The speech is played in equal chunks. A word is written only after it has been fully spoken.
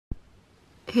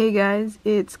Hey guys,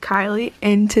 it's Kylie,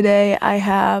 and today I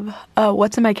have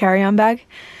what's in my carry-on bag.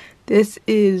 This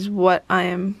is what I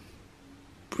am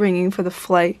bringing for the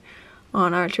flight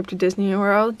on our trip to Disney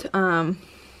World.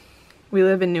 We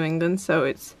live in New England, so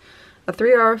it's a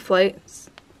 3-hour flight,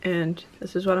 and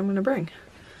this is what I'm gonna bring.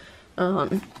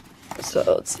 So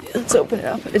let's open it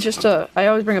up. It's just I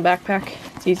always bring a backpack.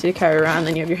 It's easy to carry around,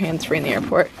 then you have your hands free in the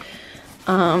airport.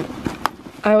 I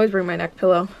always bring my neck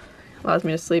pillow. Allows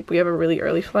me to sleep. We have a really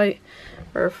early flight.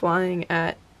 We're flying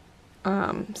at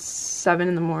 7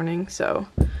 in the morning, so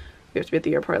we have to be at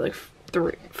the airport at like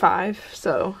 5.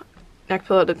 So neck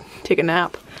pillow to take a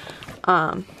nap.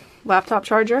 Laptop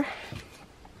charger.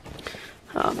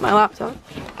 My laptop.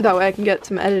 That way I can get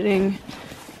some editing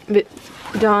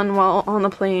done while on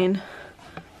the plane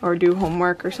or do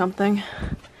homework or something.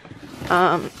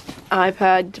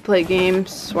 iPad to play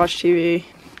games, watch TV,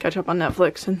 catch up on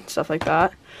Netflix and stuff like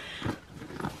that.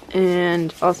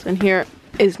 And also in here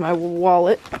is my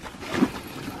wallet.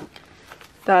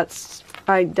 That's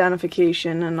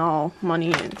identification and all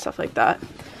money and stuff like that.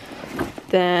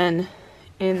 Then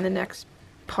in the next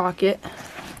pocket,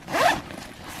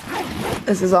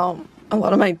 this is a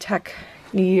lot of my tech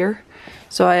gear.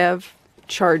 So I have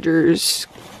chargers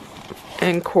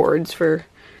and cords for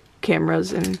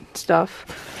cameras and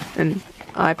stuff, and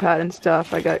iPad and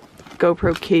stuff. I got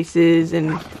GoPro cases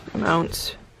and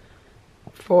mounts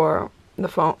for the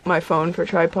phone, my phone for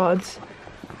tripods.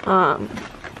 I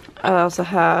also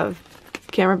have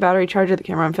camera battery charger, the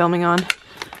camera I'm filming on.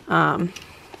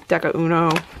 Deck of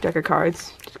Uno, deck of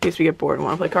cards, just in case we get bored and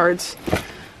want to play cards.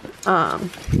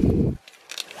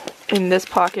 In this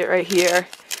pocket right here,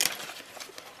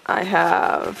 I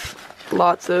have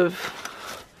lots of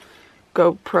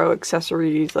GoPro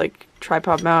accessories like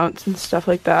tripod mounts and stuff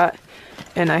like that.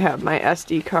 And I have my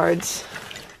SD cards.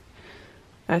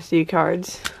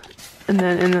 And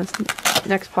then in this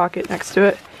next pocket next to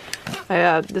it, I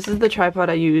have, this is the tripod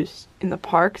I use in the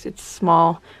parks. It's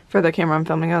small for the camera I'm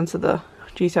filming on, so the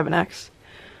G7X.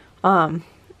 I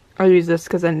use this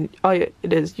because then all it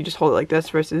is, you just hold it like this,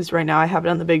 versus right now I have it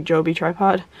on the big Joby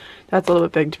tripod. That's a little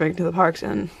bit big to bring to the parks,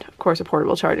 and of course a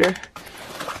portable charger.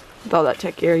 With all that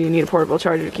tech gear, you need a portable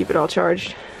charger to keep it all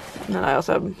charged. And then I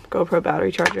also have a GoPro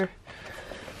battery charger.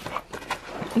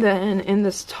 Then in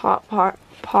this top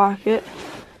pocket,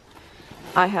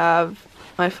 I have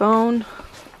my phone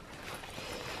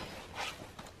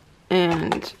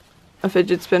and a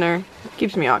fidget spinner.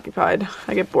 Keeps me occupied.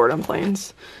 I get bored on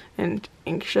planes and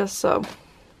anxious, so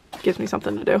it gives me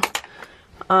something to do.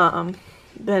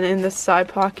 Then in this side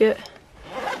pocket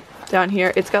down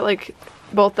here, it's got like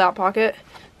both that pocket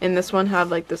and this one had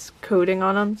like this coating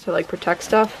on them to like protect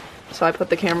stuff. So I put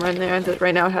the camera in there.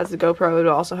 Right now it has the GoPro.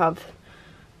 It'll also have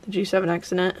the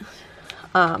G7X in it.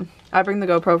 I bring the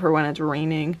GoPro for when it's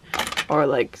raining or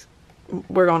like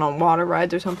we're going on water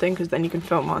rides or something, because then you can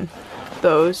film on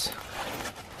those.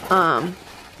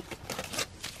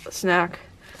 Snack.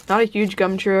 Not a huge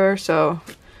gum chewer, so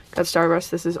got Starburst.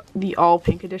 This is the all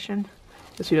pink edition.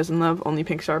 Because who doesn't love only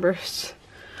pink Starbursts?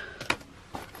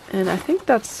 And I think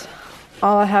that's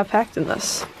all I have packed in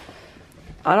this.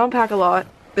 I don't pack a lot.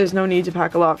 There's no need to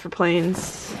pack a lot for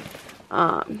planes.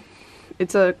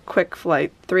 It's a quick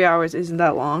flight. 3 hours isn't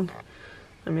that long.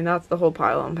 I mean, that's the whole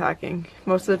pile I'm packing.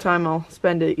 Most of the time I'll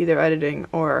spend it either editing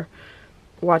or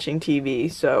watching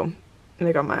TV, so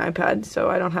like on my iPad,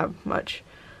 so I don't have much.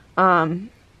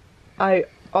 I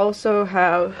also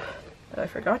have, that I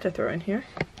forgot to throw in here,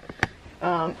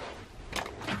 a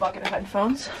bucket of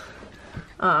headphones.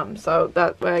 So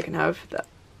that way I can have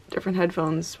different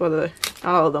headphones, whether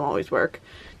not all of them always work,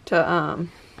 to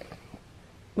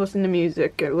listen to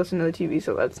music or listen to the TV,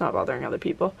 so that's not bothering other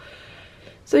people.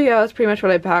 So yeah, that's pretty much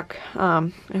what I pack. I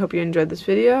hope you enjoyed this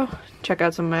video. Check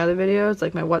out some of my other videos,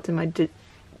 like my what's in my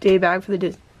day bag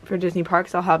for Disney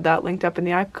parks. I'll have that linked up in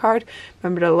the iCard.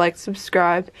 Remember to like,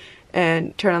 subscribe,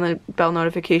 and turn on the bell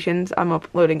notifications. I'm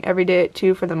uploading every day at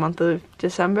 2 for the month of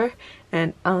December,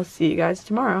 and I'll see you guys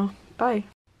tomorrow. Bye.